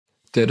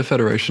Data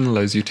federation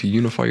allows you to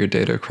unify your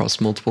data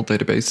across multiple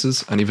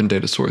databases and even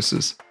data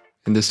sources.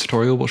 In this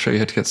tutorial, we'll show you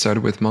how to get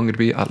started with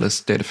MongoDB Atlas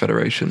Data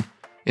Federation,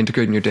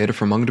 integrating your data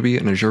from MongoDB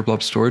and Azure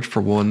Blob storage for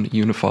one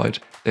unified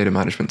data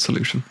management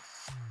solution.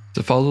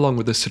 To follow along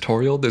with this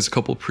tutorial, there's a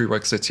couple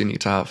prerequisites you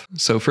need to have.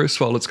 So first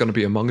of all, it's going to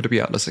be a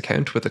MongoDB Atlas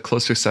account with a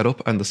cluster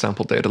setup and the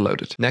sample data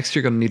loaded. Next,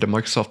 you're going to need a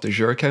Microsoft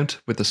Azure account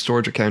with a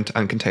storage account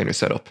and container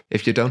setup.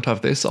 If you don't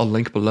have this, I'll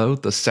link below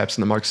the steps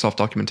in the Microsoft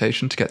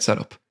documentation to get set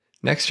up.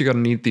 Next, you're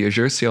going to need the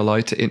Azure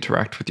CLI to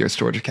interact with your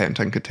storage account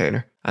and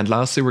container. And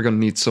lastly, we're going to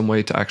need some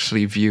way to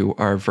actually view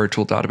our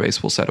virtual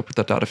database we'll set up with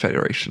the data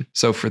federation.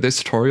 So for this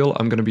tutorial,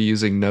 I'm going to be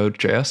using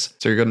Node.js.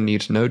 So you're going to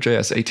need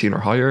Node.js 18 or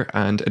higher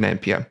and an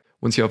NPM.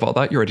 Once you have all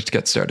that, you're ready to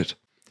get started.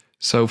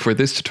 So for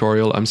this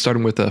tutorial, I'm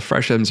starting with a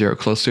fresh M0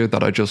 cluster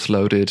that I just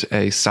loaded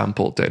a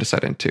sample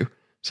dataset into.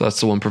 So that's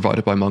the one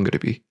provided by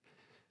MongoDB.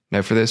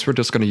 Now for this, we're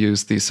just going to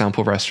use the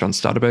sample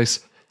restaurants database,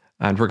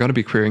 and we're going to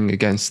be querying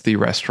against the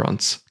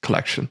restaurants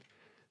collection.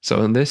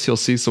 So in this, you'll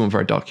see some of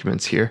our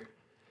documents here.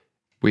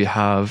 We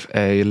have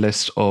a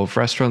list of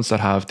restaurants that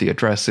have the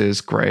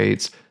addresses,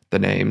 grades, the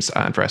names,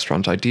 and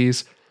restaurant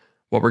IDs.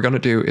 What we're going to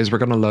do is we're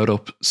going to load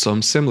up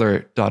some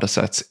similar data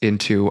sets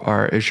into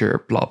our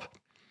Azure Blob.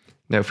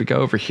 Now, if we go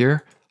over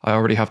here, I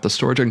already have the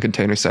storage and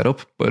container set up,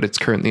 but it's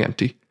currently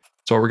empty.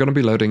 So what we're going to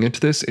be loading into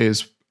this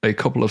is a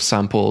couple of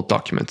sample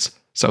documents.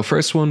 So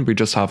first one, we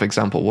just have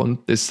example one.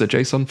 This is a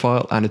JSON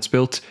file, and it's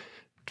built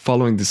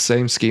following the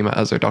same schema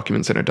as our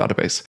documents in our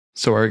database.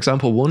 So our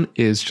example one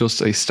is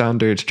just a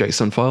standard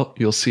JSON file.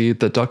 You'll see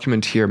the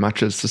document here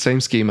matches the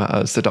same schema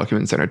as the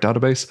documents in our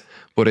database,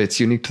 but it's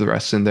unique to the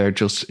rest in there.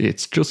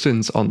 It's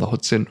Justin's on the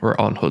Hudson or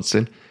on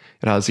Hudson.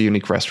 It has a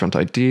unique restaurant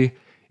ID.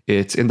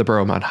 It's in the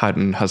borough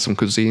Manhattan, has some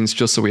cuisines,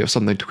 just so we have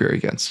something to query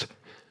against.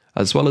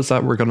 As well as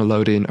that, we're going to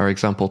load in our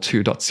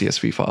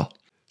example2.csv file.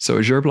 So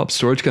Azure Blob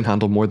Storage can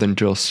handle more than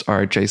just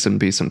our JSON,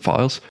 BSON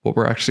files. What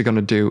we're actually going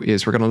to do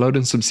is we're going to load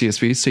in some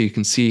CSVs so you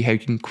can see how you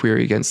can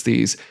query against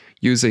these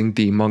using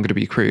the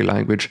MongoDB query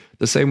language,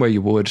 the same way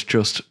you would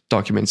just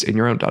documents in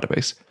your own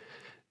database.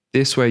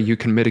 This way you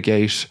can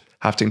mitigate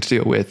having to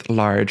deal with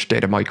large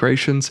data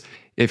migrations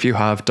if you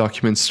have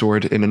documents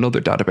stored in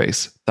another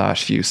database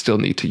that you still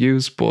need to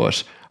use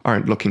but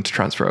aren't looking to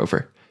transfer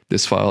over.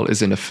 This file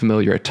is in a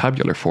familiar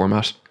tabular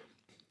format,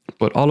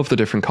 but all of the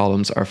different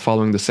columns are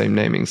following the same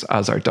namings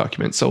as our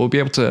documents, so we'll be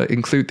able to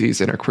include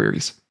these in our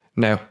queries.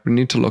 Now, we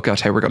need to look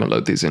at how we're going to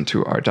load these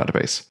into our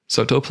database.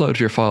 So to upload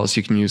your files,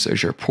 you can use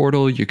Azure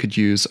Portal, you could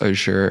use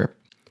Azure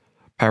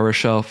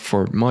PowerShell.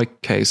 For my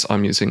case,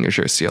 I'm using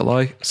Azure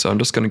CLI, so I'm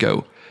just going to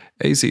go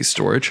AZ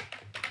storage,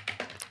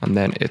 and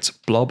then it's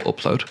blob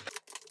upload.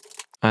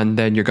 And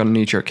then you're going to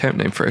need your account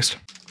name first.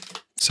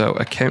 So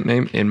account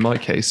name in my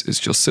case is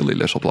just silly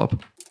little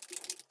blob.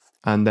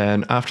 And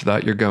then after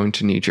that, you're going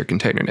to need your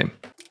container name.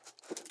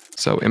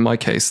 So in my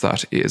case,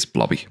 that is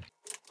blobby.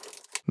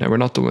 Now we're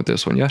not done with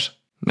this one yet.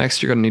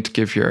 Next, you're going to need to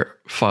give your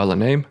file a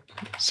name.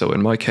 So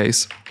in my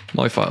case,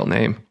 my file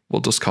name,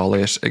 we'll just call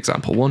it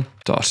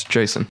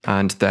example1.json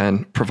and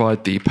then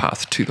provide the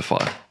path to the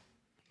file.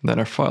 Then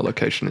our file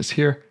location is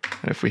here.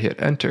 And if we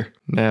hit enter,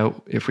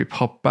 now if we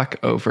pop back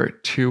over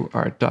to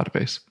our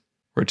database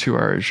or to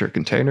our Azure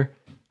container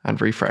and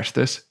refresh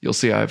this, you'll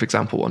see I have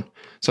example1.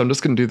 So I'm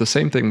just going to do the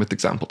same thing with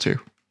example2.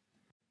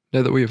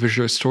 Now that we have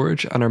Azure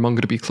storage and our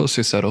MongoDB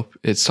cluster set up,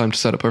 it's time to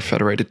set up our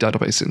federated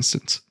database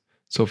instance.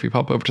 So if we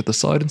pop over to the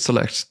side and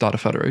select data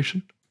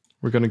federation,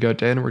 we're going to go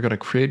down and we're going to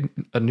create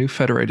a new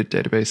federated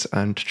database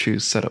and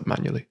choose setup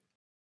manually.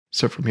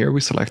 So from here,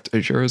 we select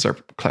Azure as our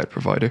cloud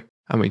provider,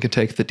 and we can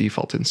take the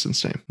default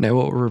instance name. Now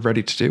what we're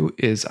ready to do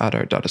is add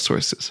our data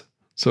sources.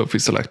 So if we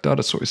select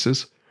data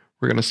sources,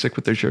 we're going to stick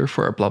with Azure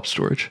for our blob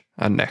storage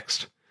and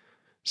next.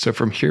 So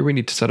from here, we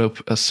need to set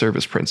up a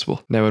service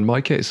principal. Now in my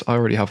case, I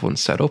already have one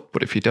set up,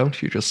 but if you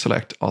don't, you just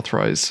select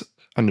authorize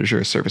an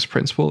Azure service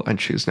principal and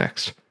choose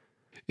next.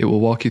 It will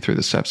walk you through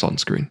the steps on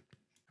screen.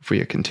 If we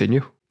hit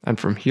continue, and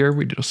from here,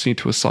 we just need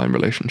to assign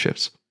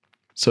relationships.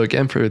 So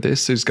again, for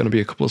this, there's going to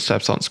be a couple of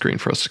steps on screen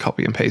for us to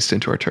copy and paste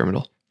into our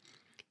terminal.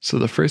 So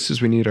the first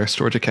is we need our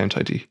storage account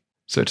ID.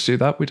 So to do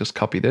that, we just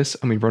copy this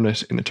and we run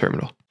it in a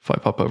terminal. If I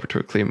pop over to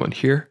a clean one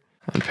here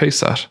and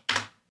paste that,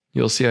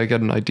 you'll see I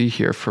get an ID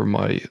here for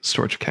my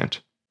storage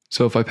account.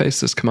 So if I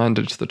paste this command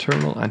into the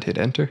terminal and hit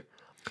enter,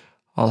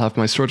 I'll have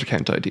my storage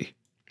account ID.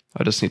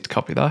 I just need to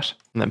copy that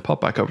and then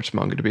pop back over to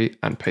MongoDB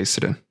and paste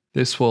it in.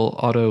 This will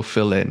auto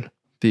fill in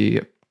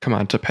the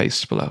command to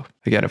paste below.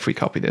 Again, if we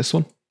copy this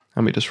one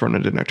and we just run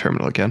it in our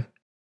terminal again,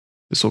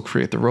 this will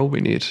create the role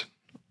we need.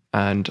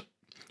 And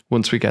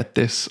once we get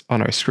this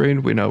on our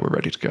screen, we know we're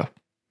ready to go.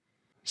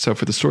 So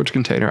for the storage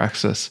container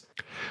access,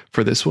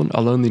 for this one,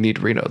 I'll only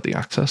need read-only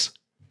access.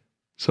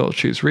 So I'll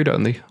choose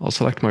read-only. I'll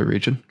select my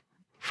region.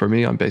 For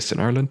me, I'm based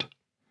in Ireland.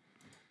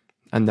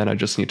 And then I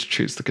just need to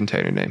choose the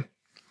container name.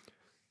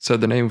 So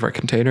the name of our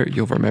container,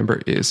 you'll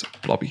remember, is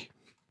blobby.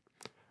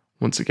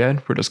 Once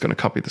again, we're just going to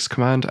copy this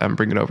command and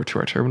bring it over to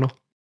our terminal.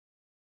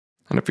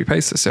 And if we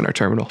paste this in our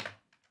terminal,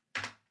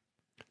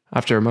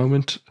 after a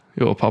moment,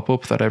 it will pop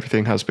up that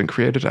everything has been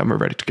created and we're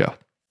ready to go.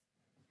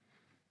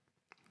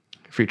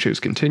 If we choose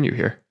continue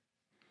here,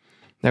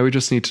 now we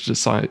just need to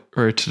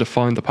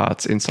define the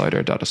paths inside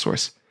our data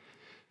source.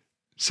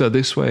 So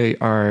this way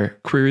our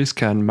queries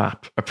can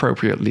map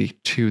appropriately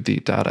to the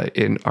data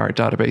in our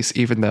database,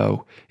 even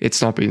though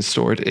it's not being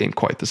stored in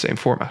quite the same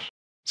format.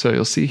 So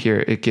you'll see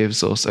here, it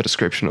gives us a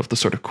description of the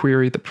sort of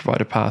query, the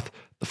provided path,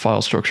 the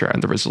file structure,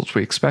 and the results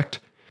we expect.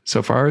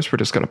 So for ours, we're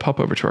just going to pop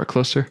over to our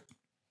cluster.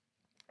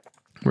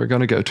 We're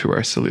going to go to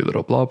our silly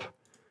little blob,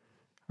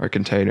 our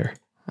container,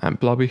 and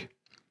blobby,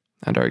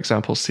 and our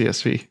example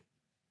CSV.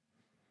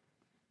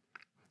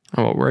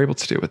 And what we're able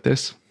to do with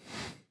this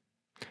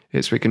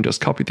is we can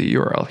just copy the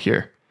URL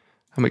here,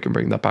 and we can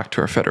bring that back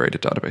to our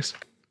federated database.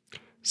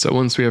 So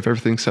once we have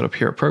everything set up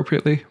here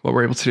appropriately, what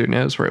we're able to do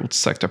now is we're able to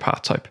select our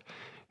path type.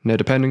 Now,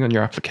 depending on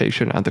your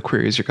application and the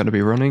queries you're going to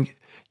be running,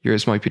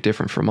 yours might be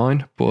different from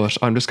mine, but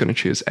I'm just going to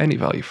choose any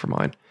value for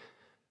mine.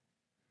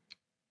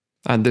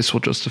 And this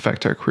will just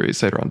affect our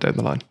queries later on down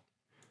the line.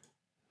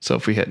 So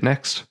if we hit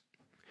next,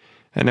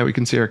 and now we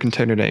can see our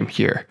container name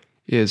here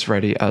is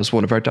ready as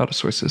one of our data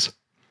sources.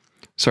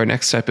 So our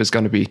next step is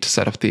going to be to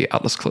set up the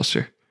Atlas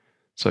cluster.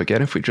 So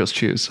again, if we just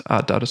choose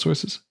add data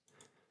sources,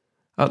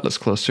 Atlas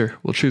cluster,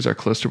 we'll choose our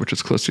cluster, which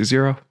is cluster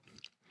 0.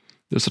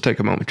 This will take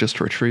a moment just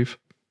to retrieve.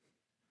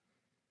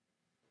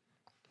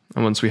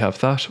 And once we have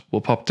that,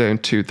 we'll pop down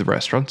to the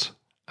restaurants,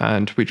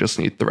 and we just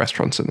need the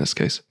restaurants in this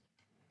case.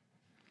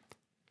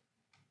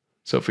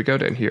 So if we go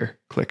down here,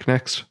 click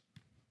next,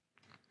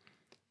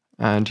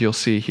 and you'll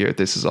see here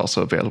this is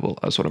also available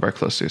as one of our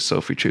clusters. So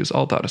if we choose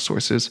all data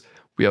sources,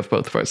 we have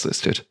both of ours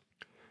listed.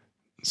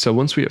 So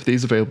once we have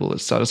these available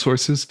as data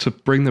sources, to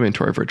bring them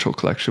into our virtual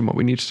collection, what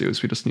we need to do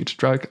is we just need to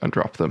drag and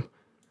drop them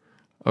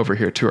over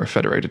here to our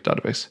federated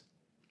database.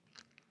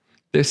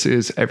 This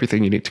is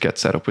everything you need to get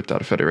set up with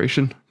data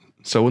federation.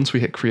 So once we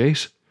hit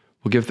create,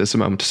 we'll give this a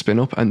moment to spin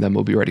up, and then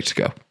we'll be ready to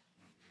go.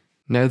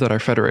 Now that our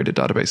federated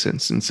database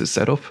instance is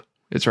set up,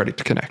 it's ready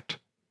to connect.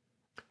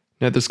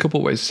 Now there's a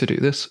couple ways to do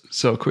this.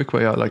 So a quick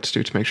way I like to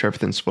do to make sure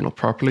everything's spun up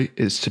properly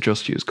is to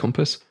just use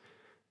Compass.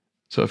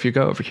 So if you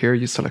go over here,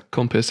 you select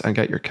Compass and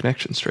get your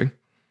connection string.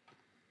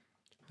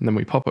 And then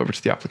we pop over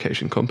to the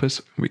application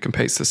Compass. We can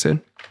paste this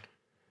in.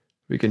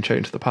 We can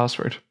change the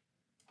password.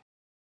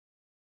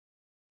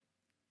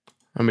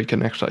 And we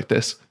connect like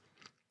this.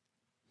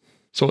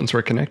 So once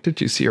we're connected,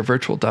 you see our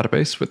virtual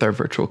database with our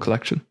virtual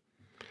collection.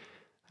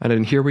 And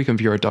in here we can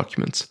view our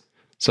documents.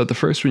 So the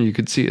first one you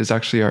could see is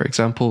actually our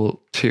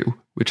example 2,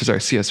 which is our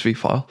CSV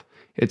file.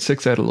 It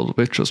sticks out a little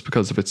bit just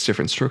because of its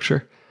different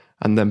structure.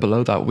 And then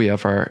below that we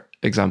have our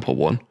example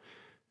 1.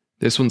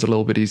 This one's a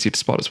little bit easy to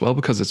spot as well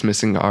because it's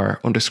missing our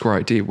underscore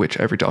ID, which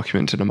every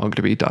document in a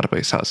MongoDB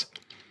database has.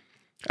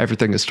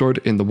 Everything is stored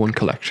in the one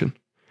collection.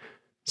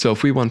 So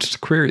if we wanted to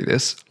query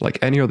this, like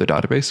any other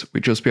database,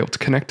 we'd just be able to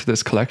connect to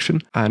this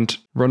collection and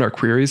run our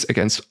queries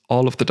against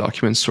all of the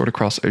documents stored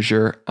across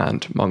Azure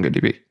and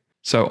MongoDB.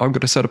 So I'm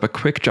going to set up a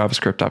quick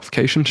JavaScript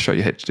application to show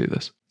you how to do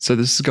this. So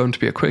this is going to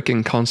be a quick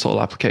in-console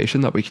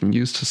application that we can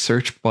use to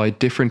search by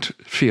different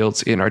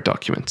fields in our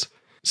documents.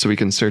 So we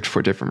can search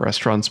for different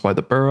restaurants by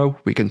the borough,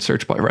 we can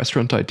search by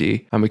restaurant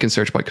ID, and we can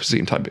search by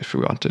cuisine type if we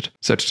wanted.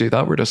 So to do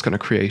that, we're just going to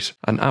create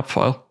an app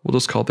file. We'll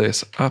just call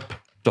this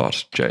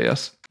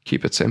app.js.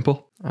 Keep it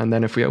simple. And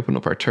then if we open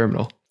up our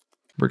terminal,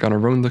 we're going to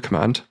run the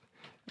command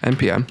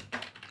npm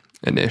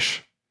init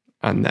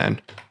and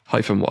then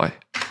 -y.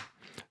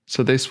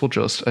 So this will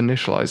just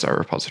initialize our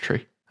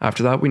repository.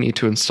 After that, we need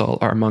to install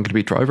our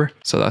MongoDB driver.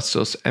 So that's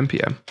just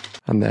npm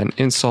and then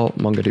install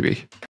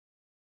MongoDB.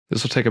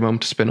 This will take a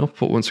moment to spin up,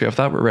 but once we have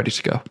that, we're ready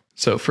to go.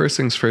 So first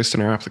things first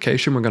in our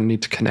application, we're going to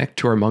need to connect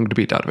to our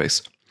MongoDB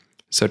database.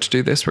 So to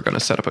do this, we're going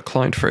to set up a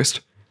client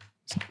first.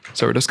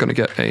 So we're just going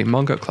to get a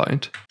Mongo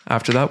client.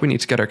 After that, we need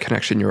to get our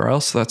connection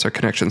URL. So that's our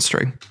connection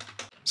string.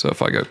 So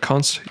if I go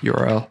const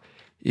URL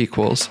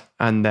equals,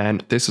 and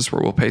then this is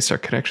where we'll paste our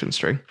connection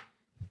string.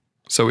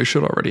 So we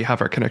should already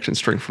have our connection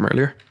string from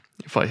earlier.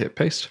 If I hit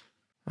paste,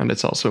 and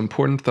it's also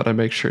important that I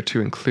make sure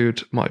to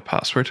include my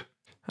password.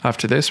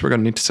 After this, we're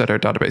going to need to set our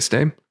database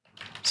name.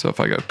 So if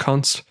I go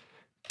const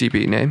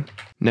db name.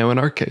 Now in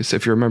our case,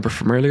 if you remember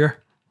from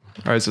earlier,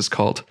 ours is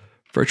called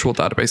virtual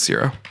database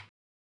 0.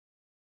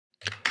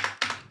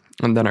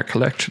 And then our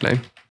collection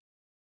name.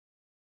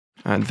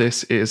 And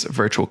this is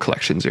virtual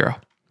collection 0.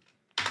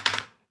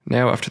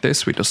 Now after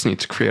this, we just need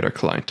to create our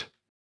client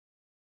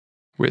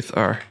with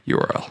our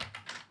URL.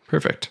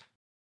 Perfect.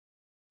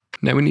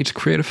 Now we need to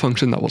create a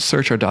function that will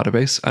search our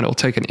database, and it will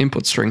take an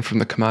input string from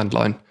the command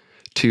line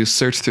to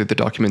search through the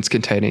documents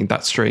containing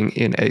that string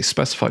in a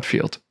specified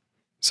field.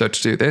 So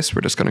to do this,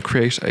 we're just going to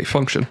create a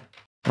function,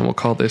 and we'll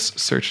call this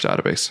search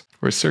database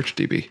or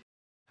searchdb.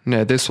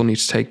 Now this will need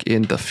to take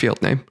in the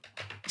field name,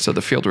 so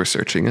the field we're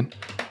searching in,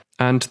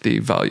 and the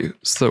value.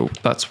 So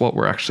that's what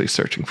we're actually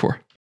searching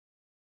for.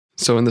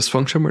 So in this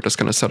function, we're just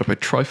going to set up a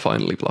try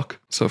finally block.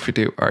 So if we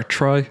do our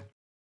try,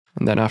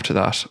 and then after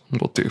that,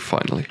 we'll do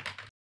finally.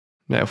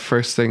 Now,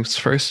 first things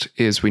first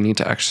is we need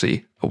to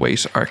actually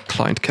await our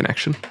client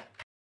connection.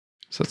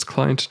 So it's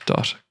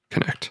client.connection.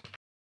 connect.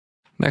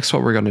 Next,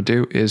 what we're going to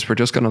do is we're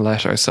just going to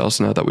let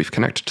ourselves know that we've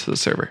connected to the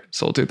server.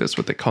 So we'll do this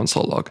with the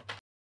console log.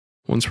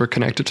 Once we're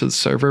connected to the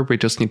server, we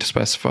just need to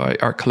specify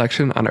our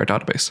collection and our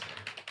database.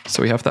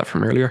 So we have that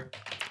from earlier.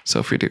 So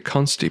if we do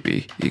const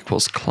db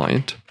equals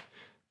client.db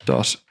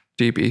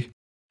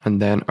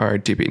and then our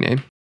db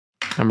name,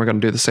 and we're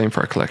going to do the same for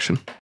our collection.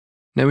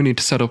 Now we need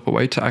to set up a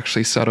way to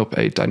actually set up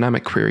a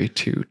dynamic query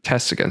to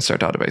test against our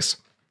database.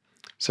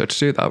 So to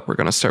do that, we're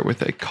going to start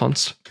with a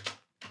const,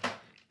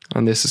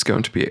 and this is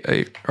going to be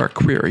our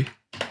query.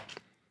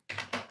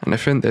 And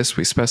if in this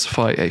we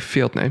specify a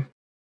field name,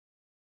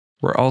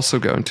 we're also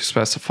going to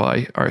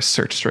specify our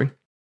search string.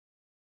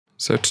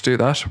 So to do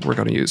that, we're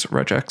going to use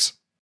regex,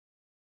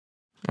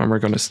 and we're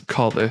going to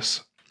call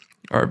this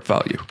our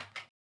value.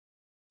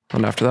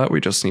 And after that,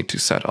 we just need to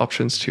set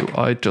options to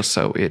I just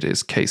so it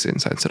is case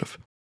insensitive.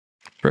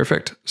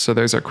 Perfect. So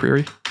there's our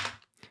query.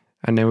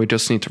 And now we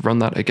just need to run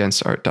that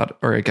against our data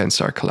or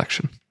against our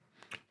collection.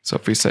 So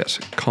if we set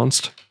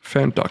const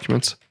found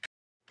documents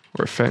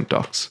or found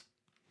docs,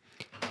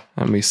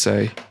 and we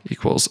say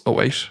equals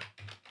await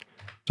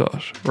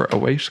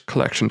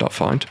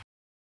collection.find,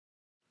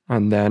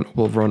 and then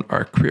we'll run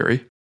our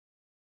query.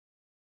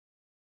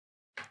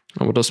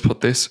 And we'll just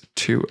put this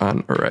to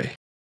an array.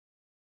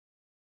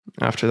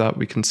 After that,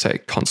 we can say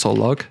console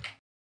log,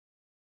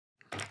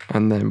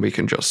 and then we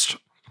can just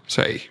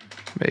say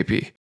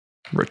maybe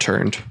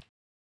returned,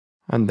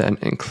 and then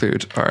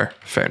include our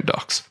found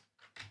docs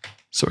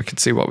so we can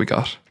see what we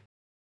got.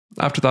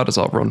 After that is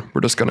all run,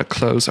 we're just going to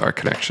close our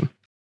connection.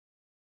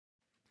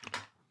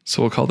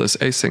 So we'll call this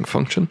async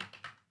function,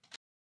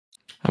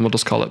 and we'll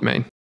just call it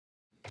main.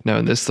 Now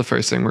in this, the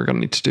first thing we're going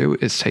to need to do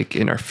is take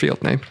in our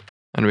field name,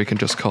 and we can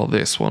just call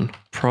this one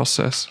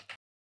process,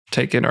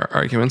 take in our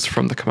arguments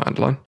from the command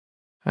line,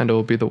 and it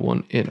will be the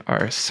one in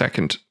our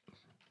second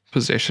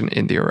position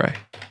in the array.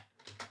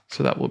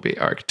 So that will be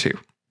arg2.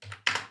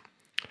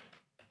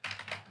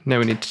 Now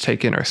we need to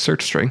take in our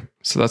search string,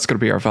 so that's going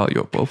to be our value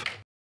above.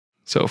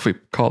 So if we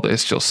call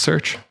this just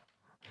search,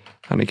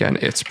 and again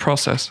it's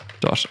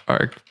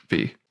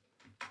process.argv,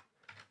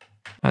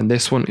 and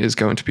this one is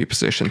going to be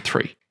position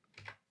 3.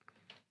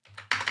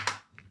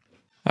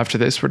 After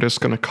this, we're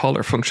just going to call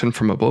our function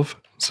from above,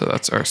 so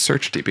that's our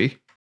search db,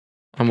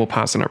 and we'll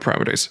pass in our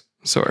parameters,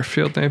 so our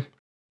field name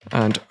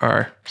and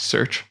our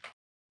search,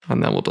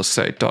 and then we'll just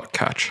say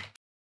 .catch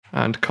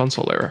and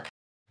console error.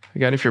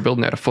 Again, if you're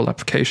building out a full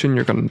application,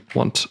 you're going to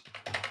want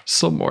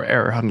some more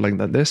error handling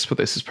than this, but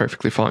this is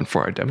perfectly fine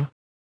for our demo.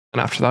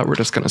 And after that, we're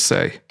just going to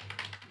say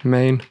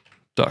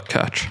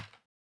main.catch,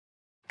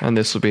 and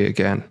this will be,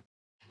 again,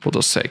 we'll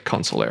just say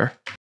console error.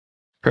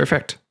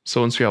 Perfect.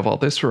 So once we have all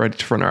this, we're ready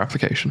to run our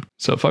application.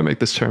 So if I make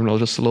this terminal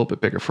just a little bit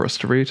bigger for us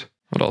to read,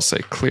 and I'll say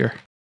clear,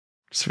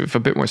 so we have a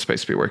bit more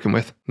space to be working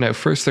with. Now,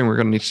 first thing we're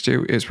going to need to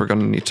do is we're going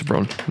to need to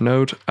run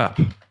node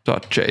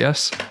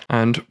app.js,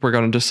 and we're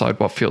going to decide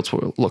what fields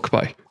we'll look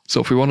by. So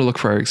if we want to look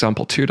for our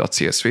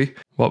example2.csv,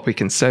 what we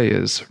can say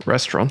is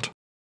restaurant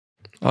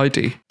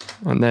ID,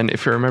 and then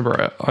if you remember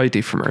our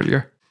ID from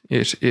earlier,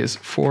 it is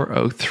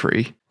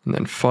 403, and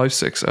then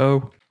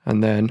 560,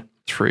 and then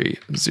 30.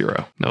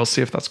 Now we'll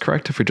see if that's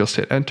correct if we just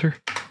hit enter.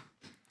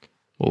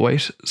 We'll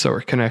wait, so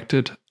we're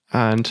connected,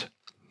 and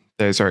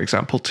there's our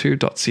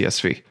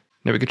example2.csv.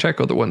 Now we can check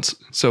other ones.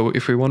 So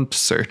if we want to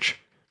search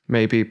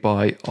maybe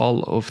by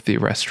all of the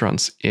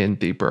restaurants in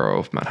the borough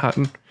of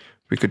Manhattan,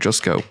 we could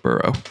just go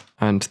borough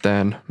and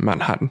then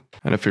Manhattan.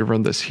 And if we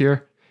run this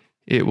here,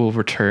 it will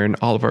return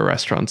all of our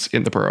restaurants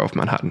in the borough of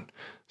Manhattan.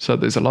 So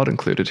there's a lot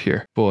included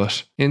here,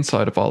 but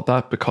inside of all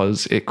that,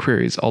 because it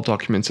queries all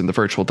documents in the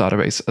virtual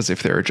database as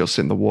if they were just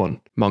in the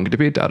one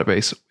MongoDB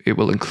database, it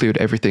will include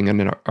everything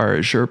in our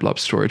Azure Blob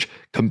storage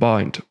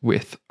combined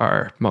with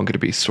our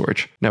MongoDB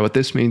storage. Now what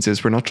this means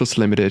is we're not just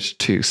limited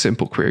to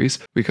simple queries,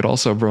 we could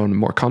also run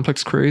more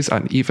complex queries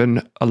and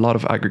even a lot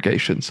of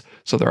aggregations.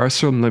 So there are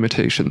some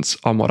limitations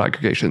on what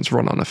aggregations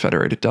run on a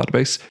federated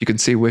database. You can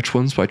see which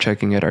ones by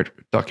checking out our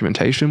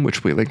documentation,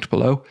 which we linked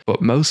below,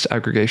 but most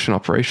aggregation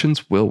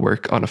operations will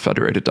work on a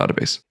federated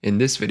database. In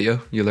this video,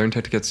 you learned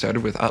how to get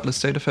started with Atlas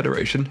Data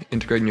Federation,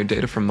 integrating your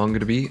data from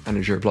MongoDB and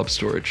Azure Blob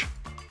storage.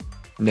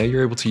 Now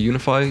you're able to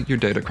unify your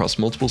data across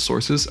multiple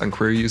sources and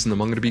query using the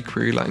MongoDB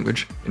query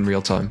language in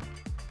real time.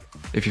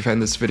 If you found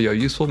this video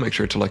useful, make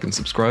sure to like and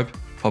subscribe,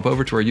 hop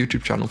over to our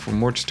YouTube channel for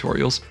more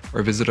tutorials,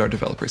 or visit our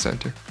developer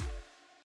center.